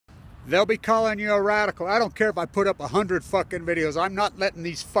They'll be calling you a radical. I don't care if I put up 100 fucking videos. I'm not letting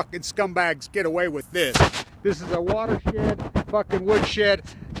these fucking scumbags get away with this. This is a watershed, fucking woodshed,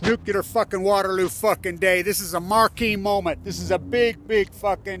 nuclear fucking Waterloo fucking day. This is a marquee moment. This is a big, big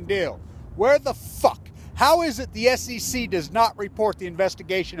fucking deal. Where the fuck? How is it the SEC does not report the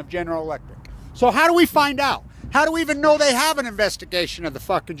investigation of General Electric? So how do we find out? How do we even know they have an investigation of the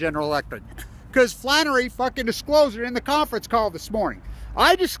fucking General Electric? Because Flannery fucking disclosed it in the conference call this morning.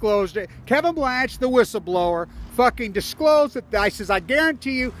 I disclosed it. Kevin Blanch, the whistleblower, fucking disclosed it. I says, I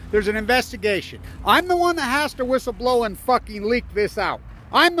guarantee you there's an investigation. I'm the one that has to whistleblow and fucking leak this out.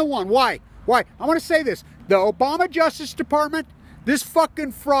 I'm the one. Why? Why? I want to say this. The Obama Justice Department, this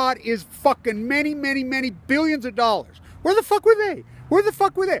fucking fraud is fucking many, many, many billions of dollars. Where the fuck were they? Where the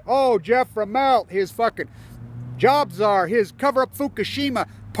fuck were they? Oh, Jeff Ramelt, his fucking job czar, his cover-up Fukushima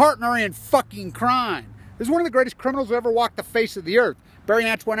partner in fucking crime. This is one of the greatest criminals who ever walked the face of the earth. Barry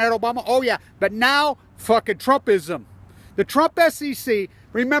Antoinette Obama, oh yeah, but now fucking Trumpism. The Trump S.E.C,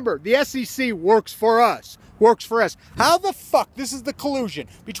 remember, the SEC works for us. Works for us. How the fuck, this is the collusion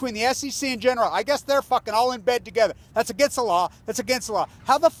between the SEC and General. I guess they're fucking all in bed together. That's against the law. That's against the law.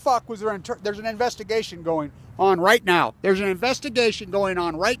 How the fuck was there, there's an investigation going on right now. There's an investigation going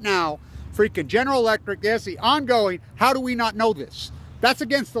on right now. Freaking General Electric, the SEC, ongoing. How do we not know this? That's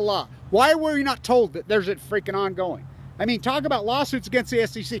against the law. Why were we not told that there's a freaking ongoing? I mean, talk about lawsuits against the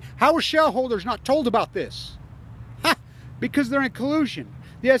SEC. How are shareholders not told about this? Ha! Because they're in collusion.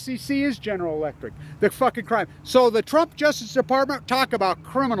 The SEC is General Electric. The fucking crime. So the Trump Justice Department, talk about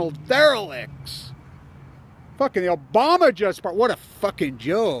criminal derelicts. Fucking the Obama Justice Department. What a fucking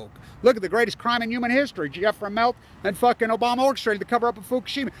joke. Look at the greatest crime in human history. Jeff Ramelt and fucking Obama orchestrated the cover-up of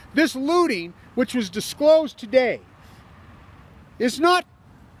Fukushima. This looting, which was disclosed today, is not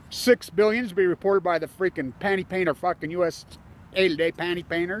 $6 billion to be reported by the freaking panty painter fucking U.S. A-to-day panty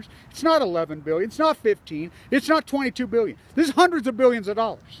painters. It's not 11 billion. It's not 15. It's not 22 billion. This is hundreds of billions of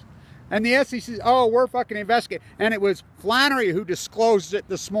dollars. And the SEC, oh, we're fucking investigating. And it was Flannery who disclosed it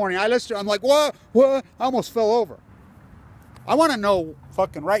this morning. I listened to it. I'm like, what? I almost fell over. I want to know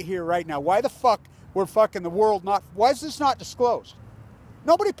fucking right here, right now, why the fuck we're fucking the world not, why is this not disclosed?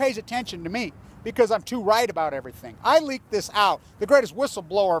 Nobody pays attention to me because I'm too right about everything. I leaked this out. The greatest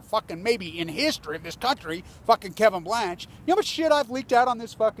whistleblower fucking maybe in history of this country, fucking Kevin Blanch. You know how much shit I've leaked out on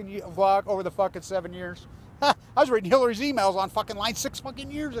this fucking vlog over the fucking 7 years? Ha, I was reading Hillary's emails on fucking line 6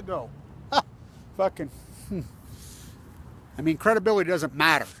 fucking years ago. Ha, fucking, I mean, credibility doesn't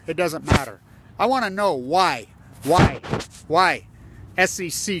matter. It doesn't matter. I want to know why?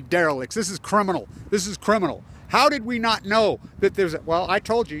 SEC derelicts. This is criminal. This is criminal. How did we not know that there's a, well, I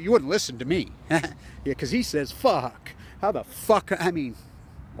told you, you wouldn't listen to me. Yeah, because he says, fuck. How the fuck, I mean,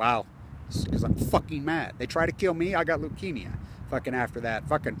 wow. Because I'm fucking mad. They tried to kill me, I got leukemia. Fucking after that.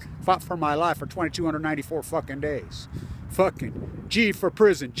 Fucking fought for my life for 2,294 fucking days. Fucking G for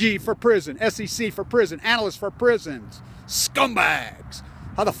prison, G for prison, SEC for prison, analysts for prisons. Scumbags.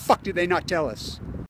 How the fuck did they not tell us?